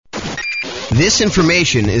This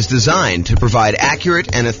information is designed to provide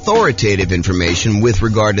accurate and authoritative information with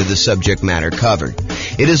regard to the subject matter covered.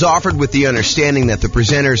 It is offered with the understanding that the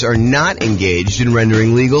presenters are not engaged in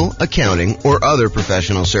rendering legal, accounting, or other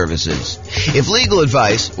professional services. If legal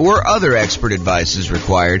advice or other expert advice is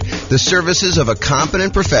required, the services of a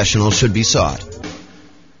competent professional should be sought.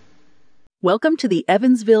 Welcome to the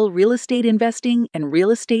Evansville Real Estate Investing and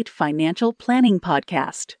Real Estate Financial Planning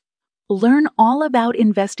Podcast. Learn all about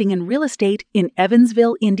investing in real estate in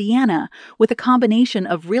Evansville, Indiana, with a combination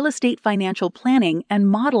of real estate financial planning and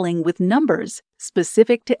modeling with numbers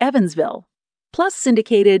specific to Evansville, plus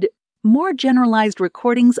syndicated, more generalized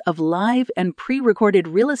recordings of live and pre-recorded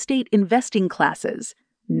real estate investing classes,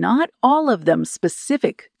 not all of them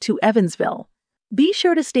specific to Evansville. Be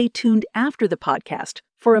sure to stay tuned after the podcast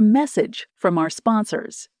for a message from our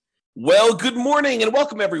sponsors. Well, good morning and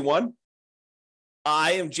welcome, everyone.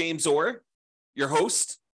 I am James Orr, your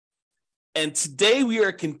host, and today we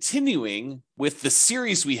are continuing with the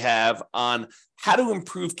series we have on how to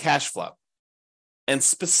improve cash flow. And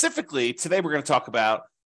specifically, today we're going to talk about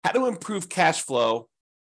how to improve cash flow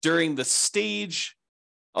during the stage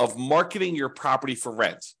of marketing your property for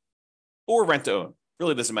rent or rent to own.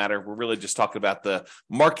 Really doesn't matter. We're really just talking about the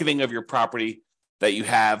marketing of your property that you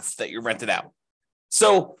have that you're rented out.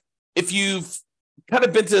 So if you've kind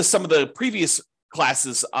of been to some of the previous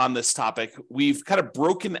classes on this topic, we've kind of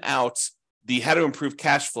broken out the how to improve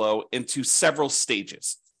cash flow into several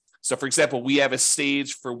stages. So for example, we have a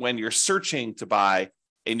stage for when you're searching to buy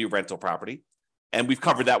a new rental property. And we've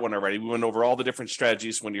covered that one already. We went over all the different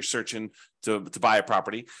strategies when you're searching to buy a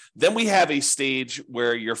property. Then we have a stage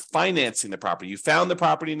where you're financing the property. You found the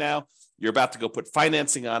property now, you're about to go put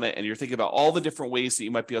financing on it, and you're thinking about all the different ways that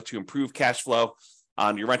you might be able to improve cash flow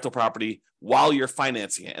on your rental property while you're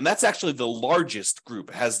financing it. And that's actually the largest group,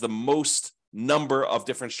 has the most number of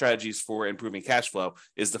different strategies for improving cash flow,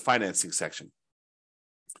 is the financing section.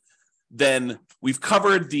 Then we've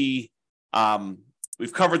covered the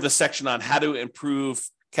section on how to improve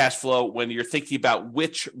cash flow when you're thinking about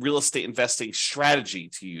which real estate investing strategy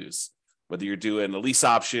to use, whether you're doing a lease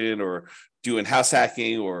option or doing house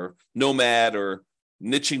hacking or nomad or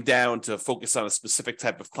niching down to focus on a specific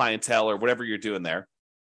type of clientele or whatever you're doing there.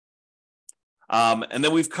 And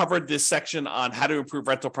then we've covered this section on how to improve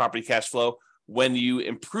rental property cash flow when you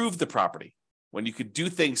improve the property, when you could do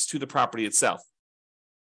things to the property itself.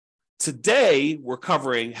 Today, we're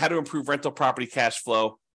covering how to improve rental property cash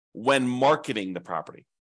flow when marketing the property.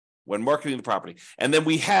 And then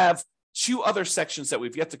we have two other sections that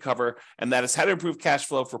we've yet to cover, and that is how to improve cash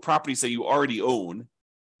flow for properties that you already own,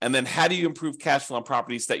 and then how do you improve cash flow on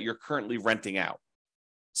properties that you're currently renting out.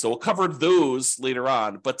 So we'll cover those later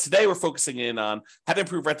on, but today we're focusing in on how to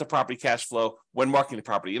improve rental property cash flow when marketing the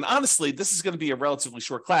property. And honestly, this is going to be a relatively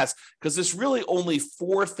short class because there's really only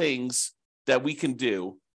 4 things that we can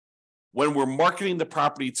do when we're marketing the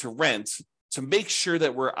property to rent to make sure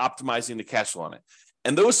that we're optimizing the cash flow on it.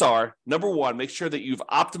 And those are, number 1, make sure that you've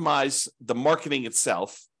optimized the marketing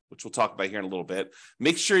itself, which we'll talk about here in a little bit.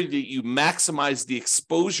 Make sure that you maximize the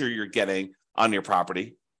exposure you're getting on your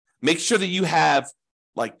property. Make sure that you have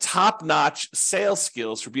like top-notch sales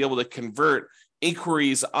skills for being able to convert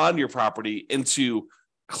inquiries on your property into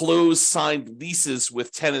closed signed leases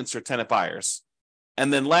with tenants or tenant buyers.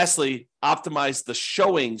 And then lastly, optimize the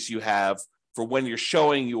showings you have for when you're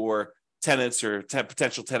showing your tenants or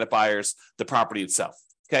potential tenant buyers the property itself.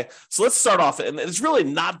 Okay, so let's start off. And it's really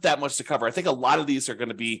not that much to cover. I think a lot of these are going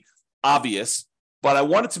to be obvious, but I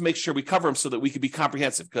wanted to make sure we cover them so that we could be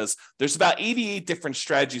comprehensive because there's about 88 different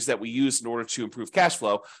strategies that we use in order to improve cash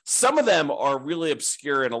flow. Some of them are really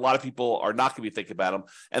obscure and a lot of people are not going to be thinking about them.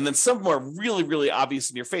 And then some of them are really, really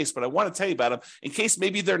obvious in your face, but I want to tell you about them in case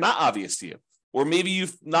maybe they're not obvious to you, or maybe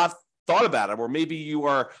you've not thought about them, or maybe you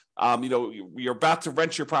are, you're about to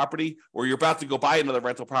rent your property or you're about to go buy another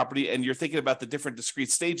rental property and you're thinking about the different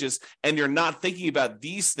discrete stages and you're not thinking about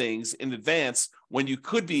these things in advance when you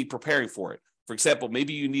could be preparing for it. For example,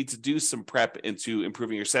 maybe you need to do some prep into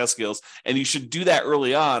improving your sales skills, and you should do that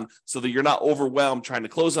early on so that you're not overwhelmed trying to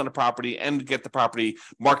close on a property and get the property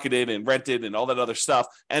marketed and rented and all that other stuff.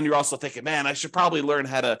 And you're also thinking, man, I should probably learn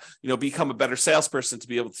how to, become a better salesperson to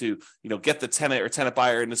be able to, get the tenant or tenant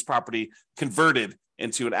buyer in this property converted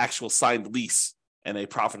into an actual signed lease and a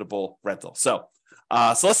profitable rental. So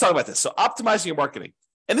let's talk about this. So optimizing your marketing.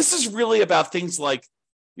 And this is really about things like,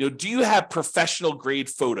 do you have professional grade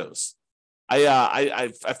photos?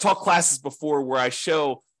 I've taught classes before where I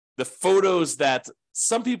show the photos that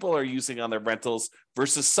some people are using on their rentals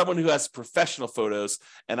versus someone who has professional photos.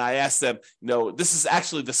 And I ask them, this is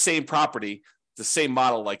actually the same property, the same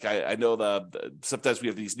model. Like I know sometimes we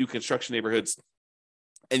have these new construction neighborhoods,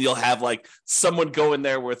 and you'll have like someone go in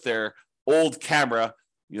there with their old camera,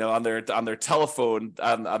 on their telephone,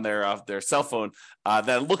 on their cell phone,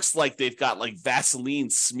 that looks like they've got like Vaseline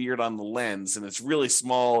smeared on the lens, and it's really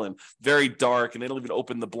small and very dark, and they don't even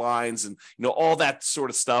open the blinds, and all that sort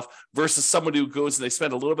of stuff. Versus someone who goes and they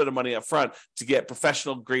spend a little bit of money up front to get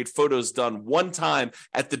professional grade photos done one time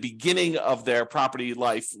at the beginning of their property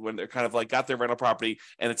life, when they're kind of like got their rental property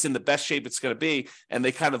and it's in the best shape it's going to be, and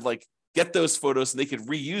they kind of like get those photos and they could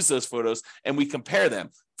reuse those photos, and we compare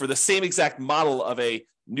them for the same exact model of a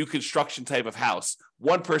new construction type of house.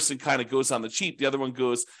 One person kind of goes on the cheap, the other one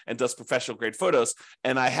goes and does professional grade photos.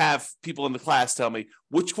 And I have people in the class tell me,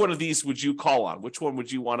 which one of these would you call on? Which one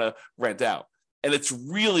would you want to rent out? And it's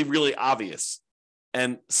really, really obvious.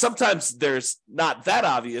 And sometimes there's not that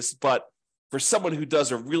obvious, but for someone who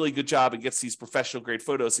does a really good job and gets these professional grade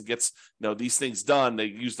photos and gets these things done, they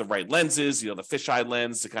use the right lenses, the fisheye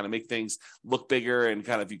lens to kind of make things look bigger and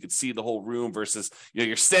kind of you could see the whole room versus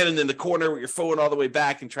you're standing in the corner with your phone all the way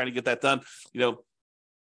back and trying to get that done.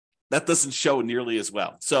 That doesn't show nearly as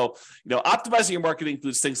well. So, optimizing your marketing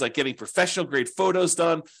includes things like getting professional grade photos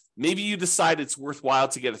done. Maybe you decide it's worthwhile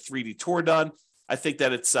to get a 3D tour done. I think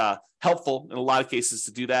that it's helpful in a lot of cases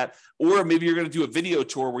to do that. Or maybe you're going to do a video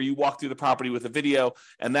tour where you walk through the property with a video.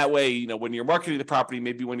 And that way, when you're marketing the property,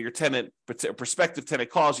 maybe when your prospective tenant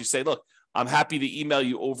calls, you say, look, I'm happy to email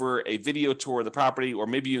you over a video tour of the property, or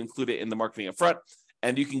maybe you include it in the marketing up front,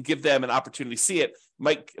 and you can give them an opportunity to see it.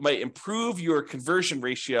 Might improve your conversion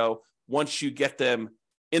ratio once you get them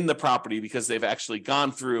in the property because they've actually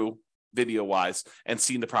gone through video-wise and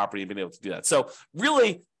seen the property and been able to do that. So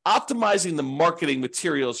really, optimizing the marketing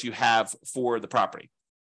materials you have for the property,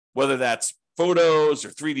 whether that's photos or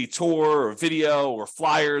 3D tour or video or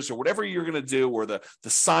flyers or whatever you're going to do, or the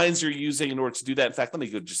signs you're using in order to do that. In fact, let me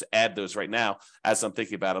go just add those right now as I'm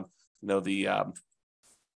thinking about them. The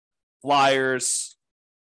flyers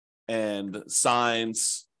and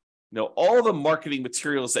signs, all the marketing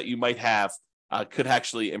materials that you might have could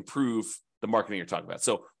actually improve the marketing you're talking about.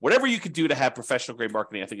 So whatever you could do to have professional grade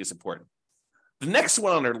marketing, I think is important. The next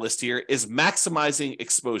one on our list here is maximizing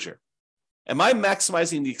exposure. Am I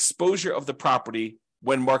maximizing the exposure of the property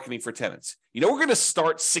when marketing for tenants? We're going to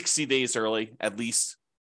start 60 days early, at least,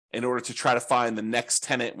 in order to try to find the next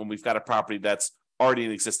tenant when we've got a property that's already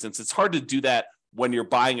in existence. It's hard to do that when you're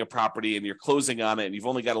buying a property and you're closing on it and you've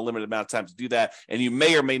only got a limited amount of time to do that. And you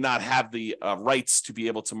may or may not have the rights to be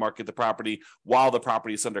able to market the property while the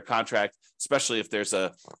property is under contract, especially if there's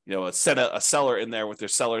a seller in there with their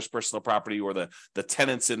seller's personal property, or the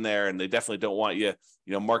tenants in there, and they definitely don't want you,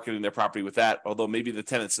 marketing their property with that. Although maybe the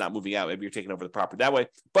tenant's not moving out, maybe you're taking over the property that way,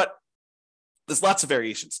 but there's lots of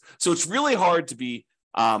variations. So it's really hard to be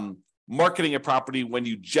marketing a property when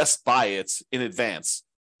you just buy it in advance.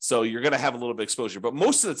 So you're going to have a little bit of exposure. But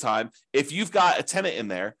most of the time, if you've got a tenant in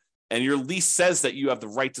there and your lease says that you have the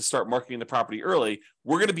right to start marketing the property early,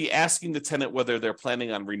 we're going to be asking the tenant whether they're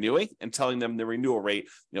planning on renewing and telling them the renewal rate,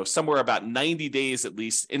 somewhere about 90 days at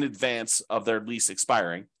least in advance of their lease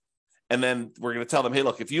expiring. And then we're going to tell them, hey,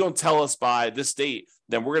 look, if you don't tell us by this date,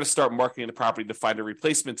 then we're going to start marketing the property to find a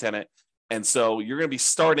replacement tenant. And so you're going to be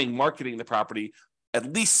starting marketing the property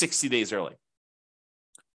at least 60 days early.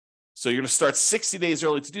 So you're going to start 60 days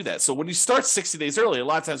early to do that. So when you start 60 days early, a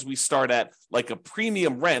lot of times we start at like a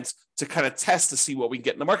premium rent to kind of test to see what we can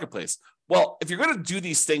get in the marketplace. Well, if you're going to do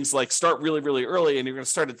these things like start really, really early and you're going to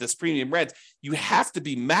start at this premium rent, you have to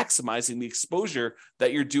be maximizing the exposure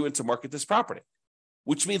that you're doing to market this property,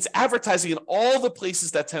 which means advertising in all the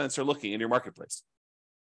places that tenants are looking in your marketplace.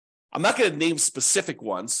 I'm not going to name specific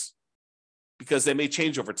ones because they may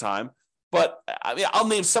change over time. But I mean, I'll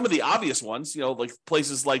name some of the obvious ones, like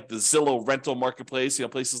places like the Zillow rental marketplace,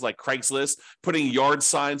 places like Craigslist, putting yard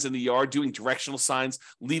signs in the yard, doing directional signs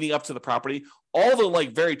leading up to the property, all the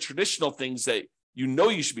like very traditional things that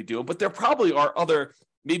you should be doing. But there probably are other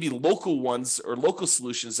maybe local ones or local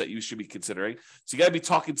solutions that you should be considering. So you got to be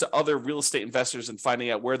talking to other real estate investors and finding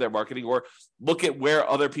out where they're marketing, or look at where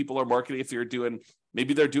other people are marketing. If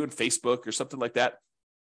maybe they're doing Facebook or something like that.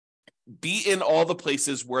 Be in all the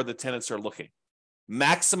places where the tenants are looking.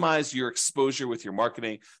 Maximize your exposure with your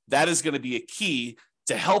marketing. That is going to be a key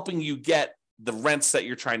to helping you get the rents that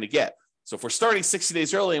you're trying to get. So if we're starting 60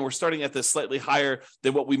 days early and we're starting at this slightly higher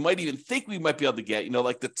than what we might even think we might be able to get,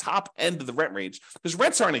 like the top end of the rent range, because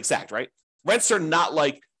rents aren't exact, right? Rents are not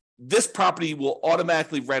like this property will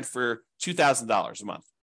automatically rent for $2,000 a month.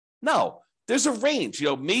 No, there's a range.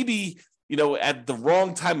 Maybe, at the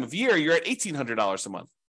wrong time of year, you're at $1,800 a month.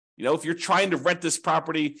 If you're trying to rent this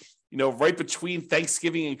property, right between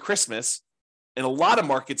Thanksgiving and Christmas, in a lot of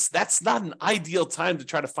markets, that's not an ideal time to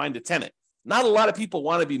try to find a tenant. Not a lot of people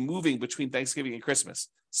want to be moving between Thanksgiving and Christmas,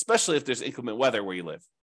 especially if there's inclement weather where you live,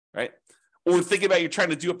 right? Or think about you're trying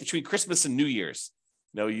to do it between Christmas and New Year's.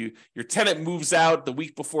 Your tenant moves out the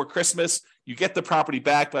week before Christmas, you get the property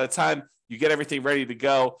back. By the time you get everything ready to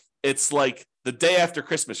go, it's like the day after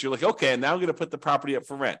Christmas. You're like, okay, now I'm going to put the property up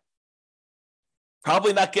for rent.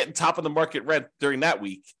 Probably not getting top of the market rent during that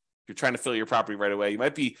week. If you're trying to fill your property right away, you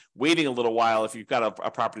might be waiting a little while if you've got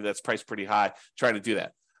a property that's priced pretty high, trying to do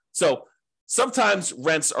that. So sometimes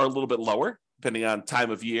rents are a little bit lower, depending on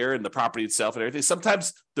time of year and the property itself and everything.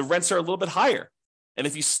 Sometimes the rents are a little bit higher. And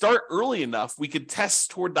if you start early enough, we could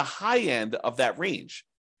test toward the high end of that range,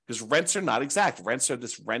 because rents are not exact. Rents are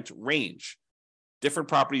this rent range. Different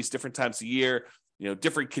properties, different times of year,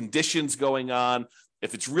 different conditions going on.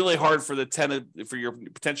 If it's really hard for the tenant, for your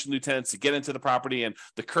potential new tenants to get into the property, and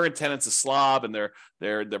the current tenant's a slob, and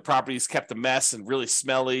their property's kept a mess and really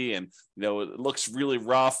smelly, and it looks really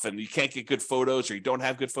rough, and you can't get good photos, or you don't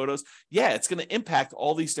have good photos, it's going to impact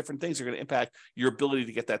all these different things. Are going to impact your ability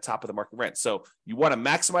to get that top of the market rent. So you want to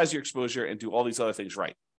maximize your exposure and do all these other things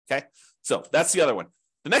right. Okay, so that's the other one.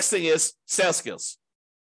 The next thing is sales skills.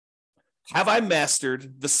 Have I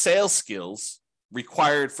mastered the sales skills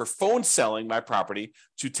required for phone selling my property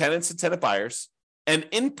to tenants and tenant buyers, and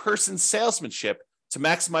in-person salesmanship to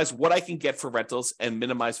maximize what I can get for rentals and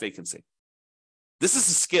minimize vacancy? This is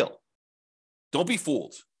a skill. Don't be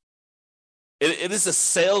fooled. It is a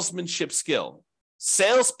salesmanship skill.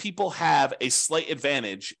 Salespeople have a slight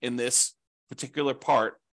advantage in this particular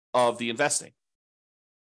part of the investing,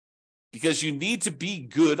 because you need to be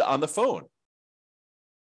good on the phone.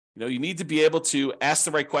 You need to be able to ask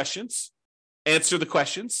the right questions, answer the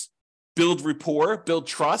questions, build rapport, build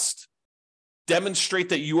trust, demonstrate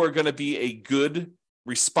that you are going to be a good,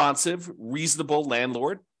 responsive, reasonable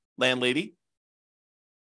landlord, landlady.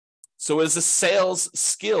 So it's a sales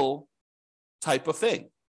skill type of thing.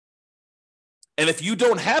 And if you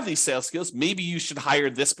don't have these sales skills, maybe you should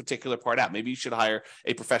hire this particular part out. Maybe you should hire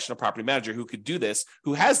a professional property manager who could do this,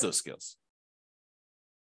 who has those skills.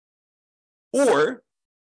 Or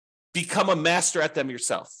become a master at them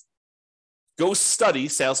yourself. Go study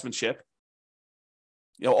salesmanship.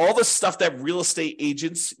 All the stuff that real estate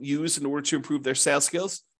agents use in order to improve their sales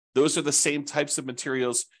skills, those are the same types of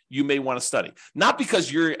materials you may want to study. Not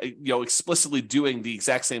because you're explicitly doing the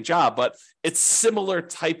exact same job, but it's similar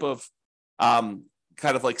type of kind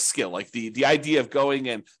of like skill, like the idea of going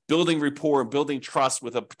and building rapport and building trust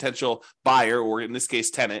with a potential buyer, or in this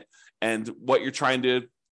case, tenant, and what you're trying to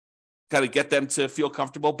kind of get them to feel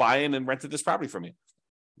comfortable buying and renting this property from you,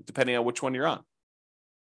 depending on which one you're on.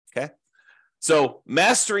 Okay. So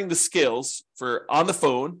mastering the skills for on the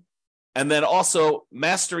phone, and then also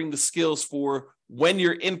mastering the skills for when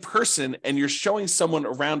you're in person and you're showing someone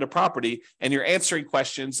around a property and you're answering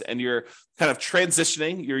questions and you're kind of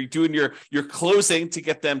transitioning, you're doing your closing to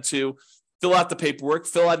get them to fill out the paperwork,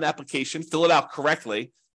 fill out an application, fill it out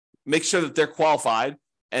correctly, make sure that they're qualified,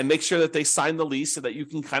 and make sure that they sign the lease so that you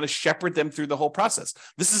can kind of shepherd them through the whole process.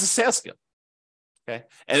 This is a sales skill. Okay.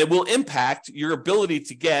 And it will impact your ability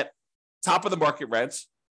to get top of the market rent,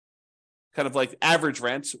 kind of like average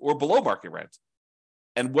rent, or below market rent.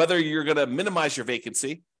 And whether you're going to minimize your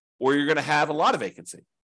vacancy or you're going to have a lot of vacancy.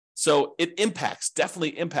 So it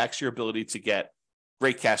definitely impacts your ability to get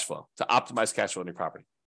great cash flow, to optimize cash flow on your property.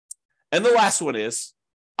 And the last one is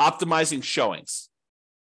optimizing showings.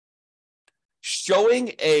 Showing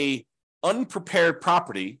a unprepared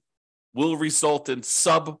property will result in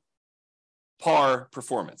subpar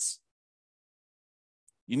performance.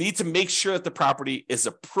 You need to make sure that the property is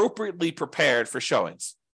appropriately prepared for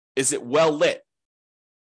showings. Is it well lit?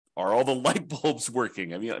 Are all the light bulbs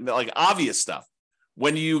working? I mean, like obvious stuff.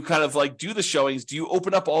 When you kind of like do the showings, do you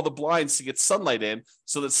open up all the blinds to get sunlight in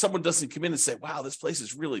so that someone doesn't come in and say, wow, this place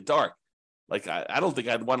is really dark? Like, I don't think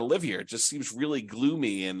I'd want to live here. It just seems really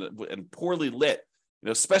gloomy and poorly lit,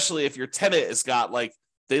 especially if your tenant has got like,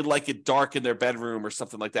 they like it dark in their bedroom or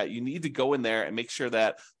something like that. You need to go in there and make sure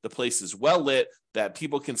that the place is well lit, that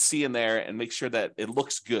people can see in there, and make sure that it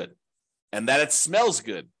looks good and that it smells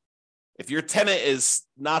good. If your tenant is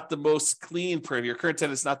not the most clean, your current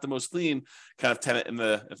tenant is not the most clean kind of tenant in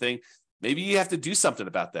the thing, maybe you have to do something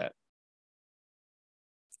about that.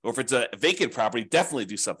 Or if it's a vacant property, definitely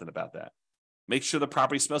do something about that. Make sure the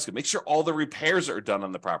property smells good. Make sure all the repairs are done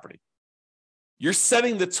on the property. You're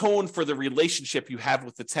setting the tone for the relationship you have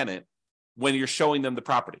with the tenant when you're showing them the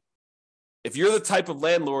property. If you're the type of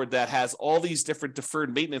landlord that has all these different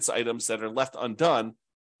deferred maintenance items that are left undone,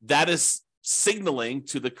 that is signaling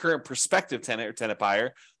to the current prospective tenant or tenant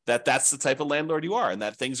buyer that that's the type of landlord you are and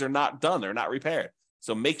that things are not done, they're not repaired.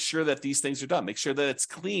 So make sure that these things are done. Make sure that it's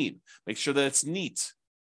clean. Make sure that it's neat.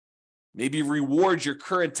 Maybe reward your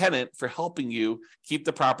current tenant for helping you keep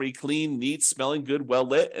the property clean, neat, smelling good, well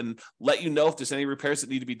lit, and let you know if there's any repairs that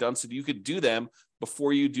need to be done so that you could do them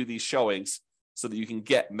before you do these showings so that you can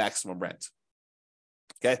get maximum rent.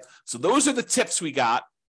 Okay, so those are the tips we got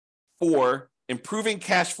for improving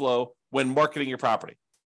cash flow when marketing your property.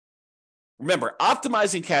 Remember,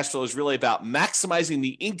 optimizing cash flow is really about maximizing the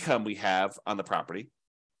income we have on the property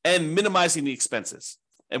and minimizing the expenses.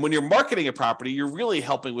 And when you're marketing a property, you're really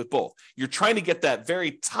helping with both. You're trying to get that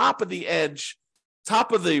very top of the edge,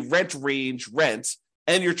 top of the rent range rent,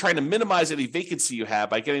 and you're trying to minimize any vacancy you have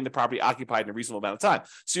by getting the property occupied in a reasonable amount of time.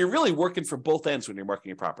 So you're really working for both ends when you're marketing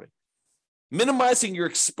your property. Minimizing your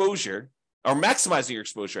exposure, or maximizing your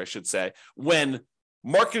exposure, I should say, when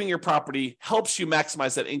marketing your property helps you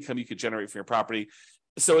maximize that income you could generate from your property.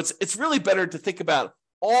 So it's really better to think about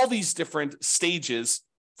all these different stages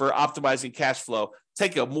for optimizing cash flow.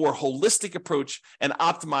 Take a more holistic approach and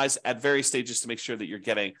optimize at various stages to make sure that you're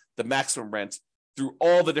getting the maximum rent through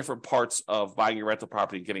all the different parts of buying your rental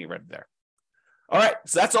property and getting it rented there. All right,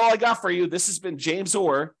 so that's all I got for you. This has been James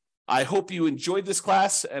Orr. I hope you enjoyed this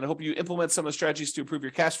class and I hope you implement some of the strategies to improve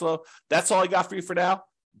your cash flow. That's all I got for you for now.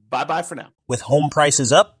 Bye-bye for now. With home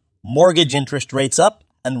prices up, mortgage interest rates up,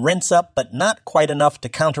 and rents up, but not quite enough to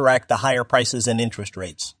counteract the higher prices and interest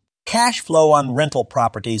rates, cash flow on rental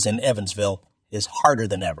properties in Evansville is harder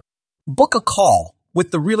than ever. Book a call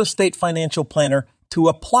with the Real Estate Financial Planner to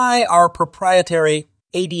apply our proprietary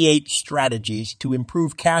 88 strategies to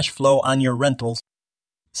improve cash flow on your rentals.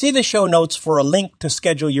 See the show notes for a link to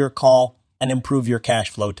schedule your call and improve your cash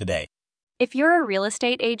flow today. If you're a real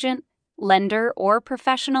estate agent, lender, or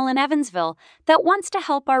professional in Evansville that wants to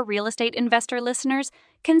help our real estate investor listeners,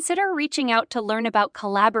 consider reaching out to learn about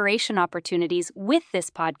collaboration opportunities with this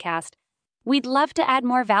podcast. We'd love to add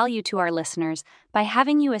more value to our listeners by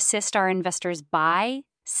having you assist our investors buy,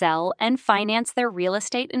 sell, and finance their real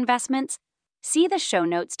estate investments. See the show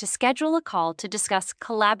notes to schedule a call to discuss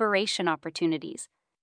collaboration opportunities.